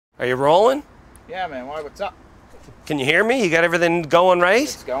Are you rolling? Yeah, man. Why? What's up? Can you hear me? You got everything going right?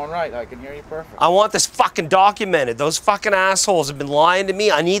 It's going right. I can hear you perfect. I want this fucking documented. Those fucking assholes have been lying to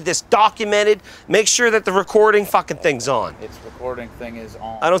me. I need this documented. Make sure that the recording fucking thing's on. Its recording thing is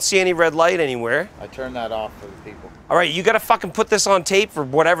on. I don't see any red light anywhere. I turned that off for the people. All right, you gotta fucking put this on tape for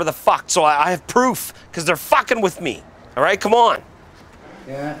whatever the fuck, so I have proof, because they're fucking with me. All right, come on.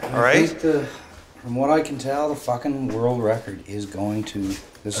 Yeah, all right. From what I can tell, the fucking world record is going to...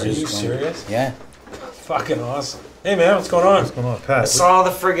 Are you serious? Yeah. Fucking awesome. Hey man, what's going on? What's going on, Pat? I saw the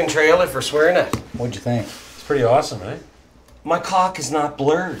friggin' trailer for Swearnet. What'd you think? It's pretty awesome, eh? My cock is not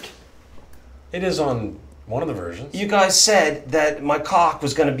blurred. It is on one of the versions. You guys said that my cock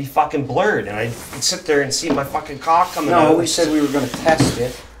was gonna be fucking blurred, and I'd sit there and see my fucking cock coming out. No, we said we were going to test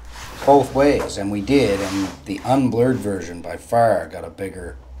it both ways, and we did, and the unblurred version by far got a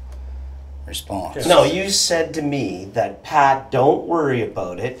bigger response. No, you said to me that, Pat, don't worry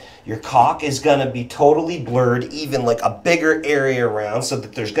about it. Your cock is gonna be totally blurred, even like a bigger area around, so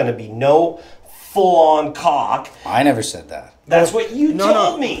that there's gonna be no full-on cock. I never said that. That's what you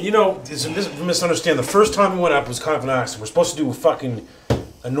told me. You know, it's a misunderstand. The first time we went up was kind of an accident. We're supposed to do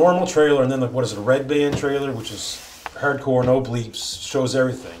a normal trailer, and then like, what is it, a red band trailer, which is hardcore, no bleeps, shows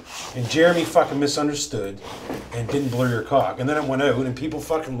everything. And Jeremy fucking misunderstood and didn't blur your cock. And then it went out, and people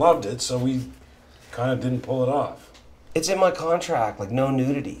fucking loved it, so we kind of didn't pull it off. It's in my contract, like no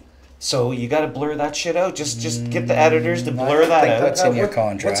nudity. So you got to blur that shit out. Just get the editors to blur that out. That's in your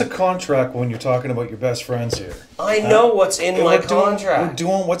contract. What's a contract when you're talking about your best friends here? I know what's in my contract. We're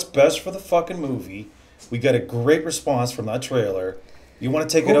doing what's best for the fucking movie. We got a great response from that trailer. You want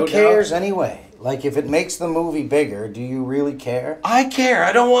to take it out now? Who cares anyway? Like, if it makes the movie bigger, do you really care? I care.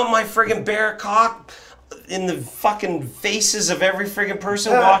 I don't want my friggin' bare cock in the fucking faces of every friggin'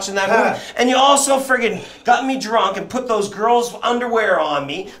 person watching that movie. And you also friggin' got me drunk and put those girls' underwear on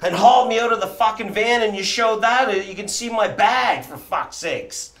me and hauled me out of the fucking van, and you showed that. You can see my bag, for fuck's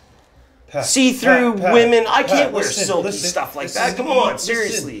sakes. See-through women. I can't wear silky stuff like that. Come on,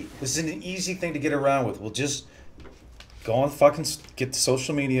 seriously. This is an easy thing to get around with. We'll just go on fucking, get the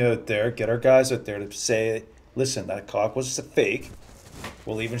social media out there, get our guys out there to say, listen, that cock was a fake.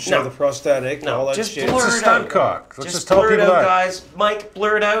 We'll even show the prosthetic, all that just shit. blur It's a it stunt out. cock. Let's just tell people that. Guys. Mike,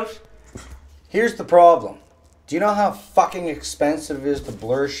 blur it out. Here's the problem. Do you know how fucking expensive it is to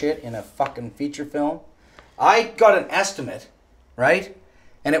blur shit in a fucking feature film? I got an estimate, right?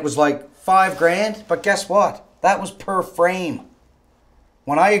 And it was like $5,000, but guess what? That was per frame.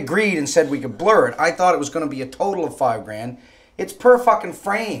 When I agreed and said we could blur it, I thought it was going to be a total of $5,000. It's per fucking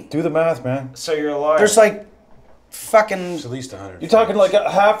frame. Do the math, man. So you're a liar. There's like fucking... It's at least 100. You're talking like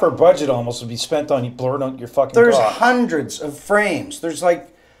half our budget almost would be spent on you blurring out your fucking There's cock. hundreds of frames. There's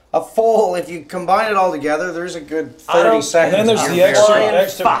like a full... If you combine it all together, there's a good 30 seconds. And then there's the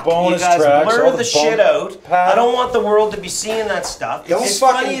extra bonus you guys tracks. Blur the shit out. I don't want the world to be seeing that stuff. It's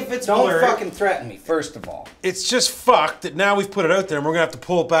funny if it's blurred. Don't fucking threaten me, first of all. It's just fucked that now we've put it out there and we're gonna have to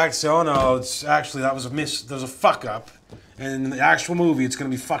pull it back and say, oh no, it's actually that was a there's a fuck up, and in the actual movie it's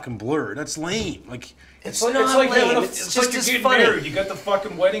gonna be fucking blurred. That's lame. Like it's not lame. It's just as funny. Married. You got the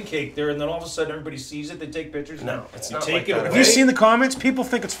fucking wedding cake there, and then all of a sudden everybody sees it. They take pictures. No, it's not take like it that. Have you seen the comments? People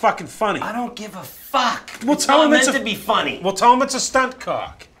think it's fucking funny. I don't give a fuck. We'll it's tell not them meant it's to be funny. We'll tell them it's a stunt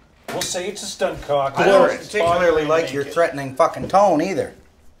cock. We'll say it's a stunt cock. I don't particularly like your threatening fucking tone either.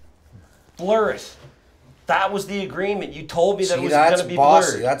 Blur it. That was the agreement. You told me that it was that's going to be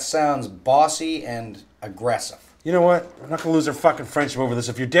bossy. blurred. That sounds bossy and aggressive. You know what? We're not gonna lose our fucking friendship over this.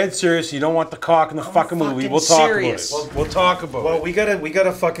 If you're dead serious, and you don't want the cock in the fucking movie. We'll talk about it. We'll talk about it. Well, we got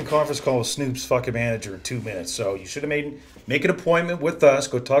a fucking conference call with Snoop's fucking manager in 2 minutes. So you should have make an appointment with us.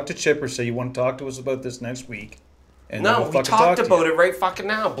 Go talk to Chipper. Say you want to talk to us about this next week. And no, we talked about it right fucking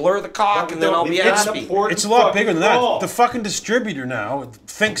now. Blur the cock, and then I'll be happy. It's a lot bigger than that. The fucking distributor now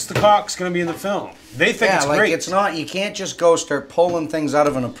thinks the cock's gonna be in the film. They think it's great. It's not. You can't just go start pulling things out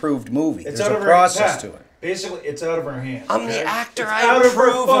of an approved movie. There's a process to it. Basically, it's out of our hands. I'm the actor. I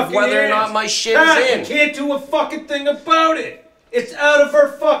approve of whether or not my shit is in. You can't do a fucking thing about it. It's out of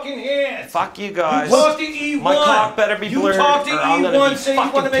our fucking hands. Fuck you guys. You talk to E1. My cock better be blurred. You talk to E1 saying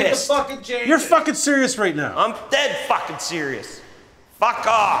you want to make the pissed. fucking change. You're fucking serious right now. I'm dead fucking serious. Fuck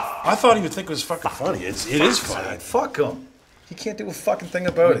off. I thought he would think it was fucking funny. It is funny. Fuck him. He can't do a fucking thing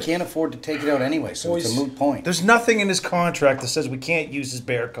about it. We can't afford to take it out anyway, so it's a moot point. There's nothing in his contract that says we can't use his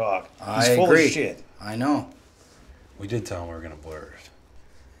bare cock. He's full of shit. I know. We did tell him we were gonna blur it.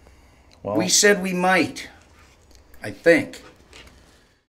 Well, we said we might. I think.